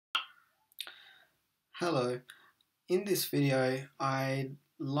Hello, in this video I'd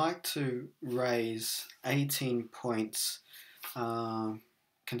like to raise 18 points uh,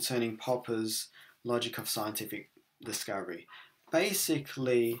 concerning Popper's logic of scientific discovery.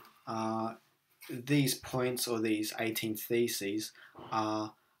 Basically, these points or these 18 theses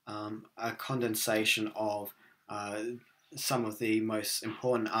are a condensation of some of the most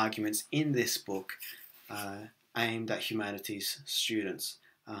important arguments in this book aimed at humanities students.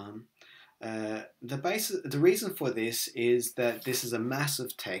 The reason for this is that this is a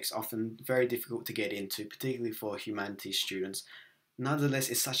massive text, often very difficult to get into, particularly for humanities students. Nonetheless,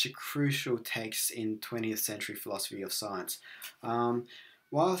 it's such a crucial text in 20th century philosophy of science.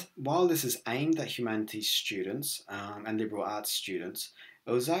 While this is aimed at humanities students and liberal arts students,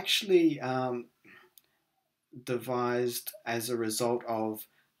 it was actually devised as a result of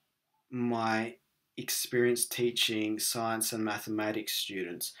my experience teaching science and mathematics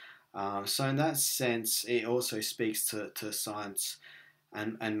students. So in that sense, it also speaks to science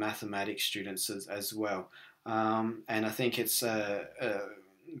and mathematics students as well. And I think it's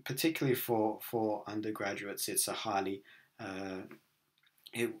particularly for undergraduates, it's a highly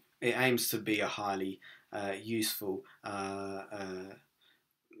it aims to be a highly useful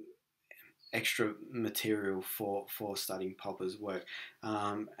extra material for studying Popper's work,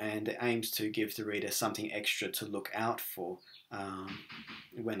 and it aims to give the reader something extra to look out for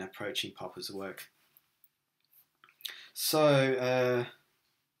when approaching Popper's work. So,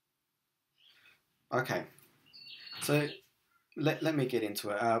 okay, so let me get into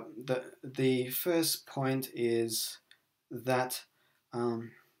it. The first point is that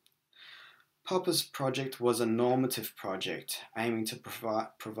Popper's project was a normative project aiming to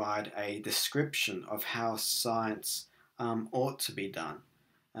provide a description of how science ought to be done,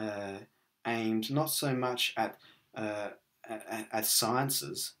 aimed not so much at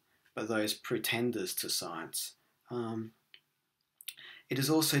sciences, but those pretenders to science. It is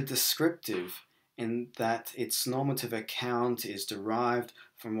also descriptive in that its normative account is derived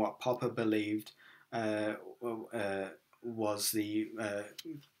from what Popper believed was the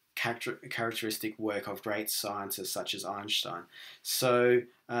characteristic work of great scientists such as Einstein. So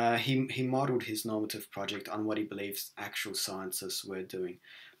he modelled his normative project on what he believes actual scientists were doing.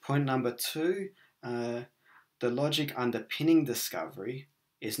 Point number two, the logic underpinning discovery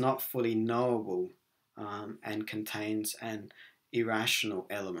is not fully knowable and contains an irrational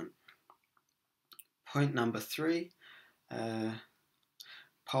element. Point number three,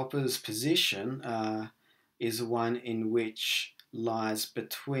 Popper's position is one in which lies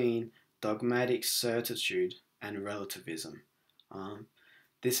between dogmatic certitude and relativism.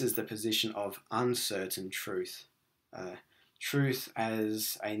 This is the position of uncertain truth. Truth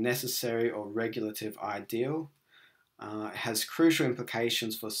as a necessary or regulative ideal has crucial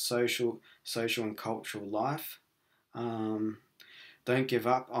implications for social and cultural life. Don't give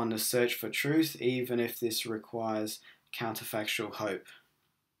up on the search for truth, even if this requires counterfactual hope.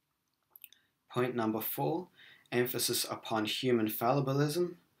 Point number four, emphasis upon human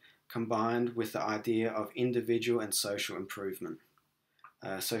fallibilism combined with the idea of individual and social improvement.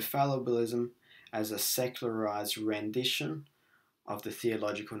 So fallibilism as a secularized rendition of the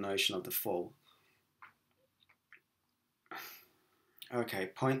theological notion of the fall. Okay,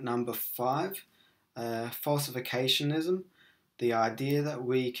 point number five, falsification ism, the idea that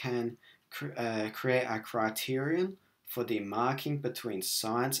we can create a criterion for the marking between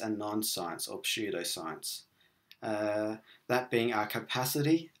science and non-science or pseudoscience. That being our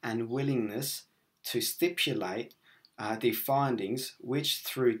capacity and willingness to stipulate the findings which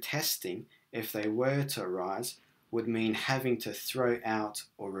through testing, if they were to arise, would mean having to throw out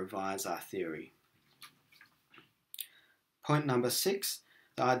or revise our theory. Point number six,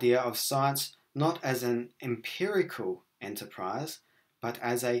 the idea of science not as an empirical enterprise, but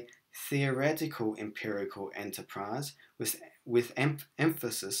as a theoretical empirical enterprise with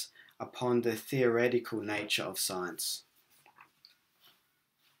emphasis upon the theoretical nature of science.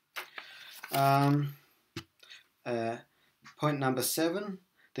 Point number seven,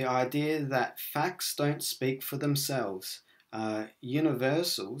 the idea that facts don't speak for themselves.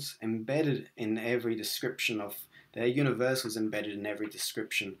 Universals embedded in every description of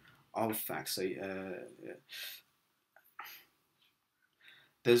facts. So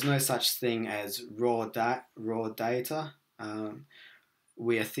there's no such thing as raw data.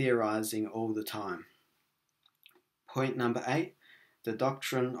 We are theorizing all the time. Point number eight, the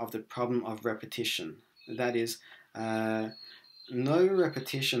doctrine of the problem of repetition. That is, no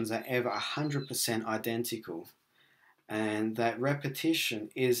repetitions are ever 100% identical, and that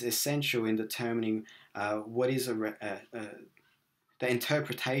repetition is essential in determining what is The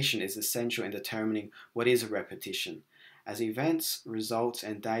interpretation is essential in determining what is a repetition, as events, results,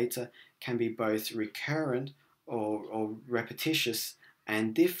 and data can be both recurrent or repetitious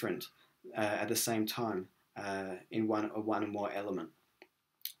and different at the same time in one or more element.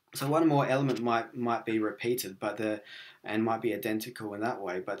 So one or more element might be repeated, and might be identical in that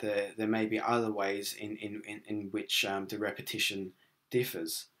way, but there may be other ways in which the repetition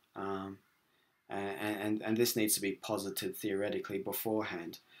differs. And this needs to be posited theoretically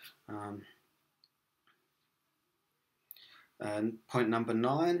beforehand. Point number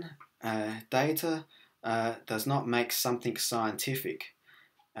 9, data does not make something scientific.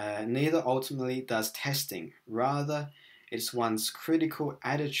 Neither ultimately does testing. Rather, it's one's critical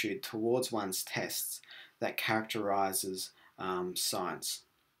attitude towards one's tests that characterizes science.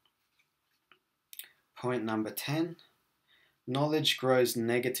 Point number 10, knowledge grows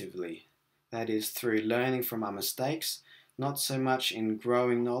negatively. That is, through learning from our mistakes, not so much in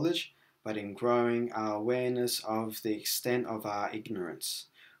growing knowledge, but in growing our awareness of the extent of our ignorance.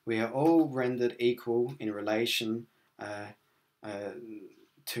 We are all rendered equal in relation to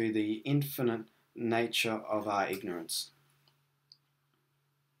the infinite nature of our ignorance.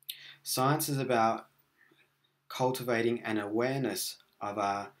 Science is about cultivating an awareness of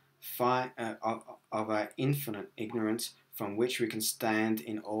our infinite ignorance, from which we can stand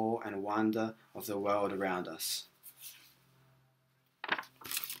in awe and wonder of the world around us.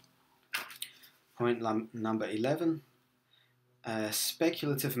 Point number 11.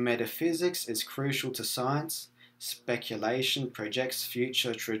 Speculative metaphysics is crucial to science. Speculation projects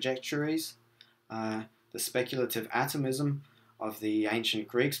future trajectories. The speculative atomism of the ancient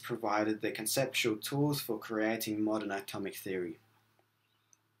Greeks provided the conceptual tools for creating modern atomic theory.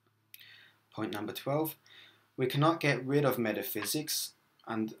 Point number 12. We cannot get rid of metaphysics,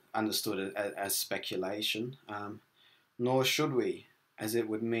 understood as speculation, nor should we, as it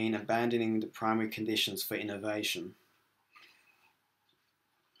would mean abandoning the primary conditions for innovation.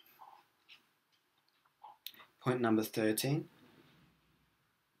 Point number 13.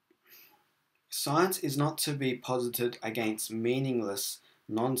 Science is not to be posited against meaningless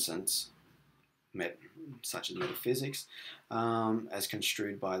nonsense, such as metaphysics, as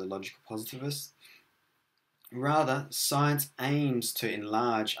construed by the logical positivists. Rather, science aims to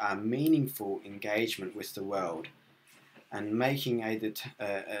enlarge our meaningful engagement with the world, and making a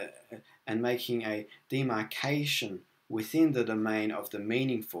demarcation within the domain of the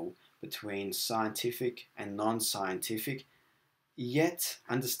meaningful between scientific and non-scientific, yet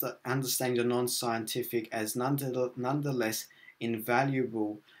understanding the non-scientific as nonetheless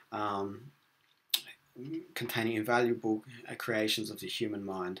invaluable, containing invaluable creations of the human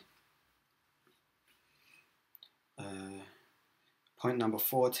mind. Point number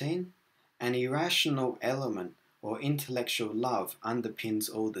 14, an irrational element or intellectual love underpins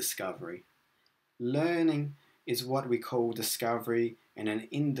all discovery. Learning is what we call discovery in an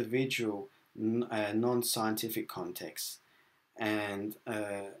individual, non-scientific context, and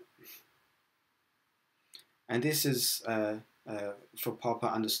this is for Popper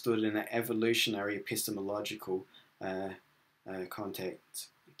understood in an evolutionary epistemological context.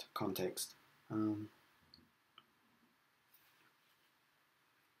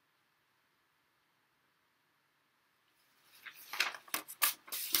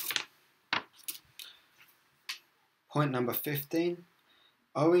 Point number 15.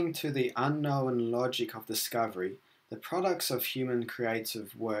 Owing to the unknown logic of discovery, the products of human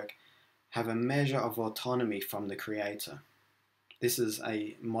creative work have a measure of autonomy from the creator. This is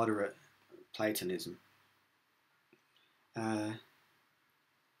a moderate Platonism. There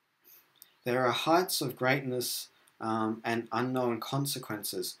are heights of greatness and unknown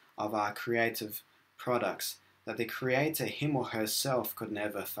consequences of our creative products that the creator, him or herself, could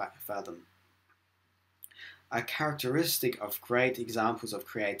never fathom. A characteristic of great examples of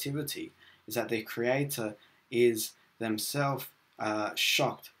creativity is that the creator is themselves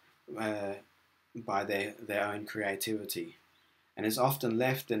shocked by their own creativity, and is often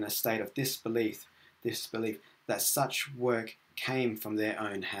left in a state of disbelief that such work came from their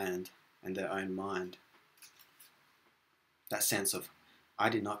own hand and their own mind. That sense of, I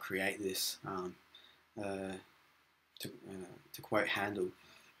did not create this, to quote Handel.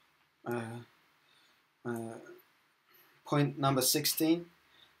 Point number 16.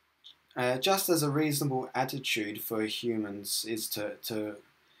 Just as a reasonable attitude for humans is to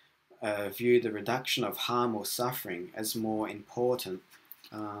view the reduction of harm or suffering as more important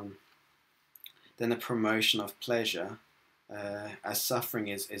than the promotion of pleasure, as suffering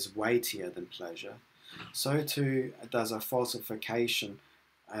is weightier than pleasure, so too does a falsification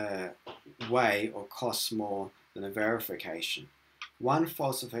weigh or cost more than a verification. One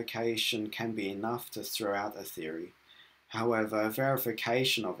falsification can be enough to throw out a theory. However,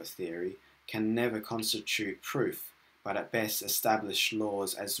 verification of a theory can never constitute proof, but at best establish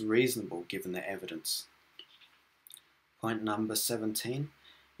laws as reasonable given the evidence. Point number 17.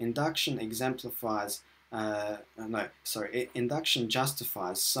 Induction induction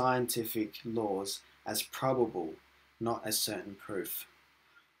justifies scientific laws as probable, not as certain proof.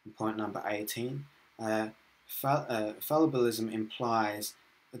 Point number 18. Fallibilism implies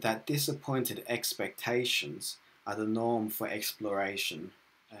that disappointed expectations are the norm for exploration.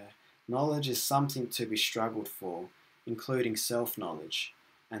 Knowledge is something to be struggled for, including self-knowledge,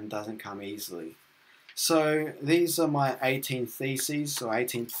 and doesn't come easily. So these are my 18 theses or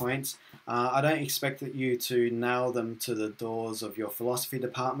 18 points. I don't expect you to nail them to the doors of your philosophy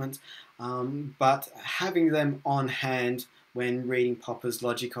department, but having them on hand when reading Popper's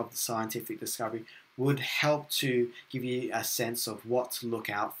Logic of the Scientific Discovery would help to give you a sense of what to look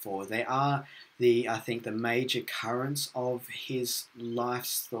out for. They are I think the major currents of his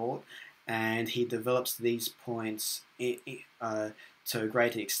life's thought, and he develops these points to a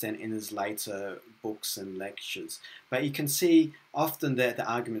greater extent in his later books and lectures. But you can see often that the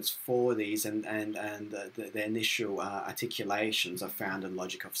arguments for these and the initial articulations are found in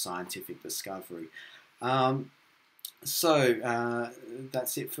Logic of Scientific Discovery. So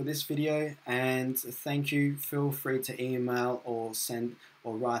that's it for this video, and thank you. Feel free to email or send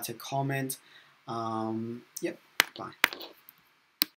or write a comment. Yep, bye.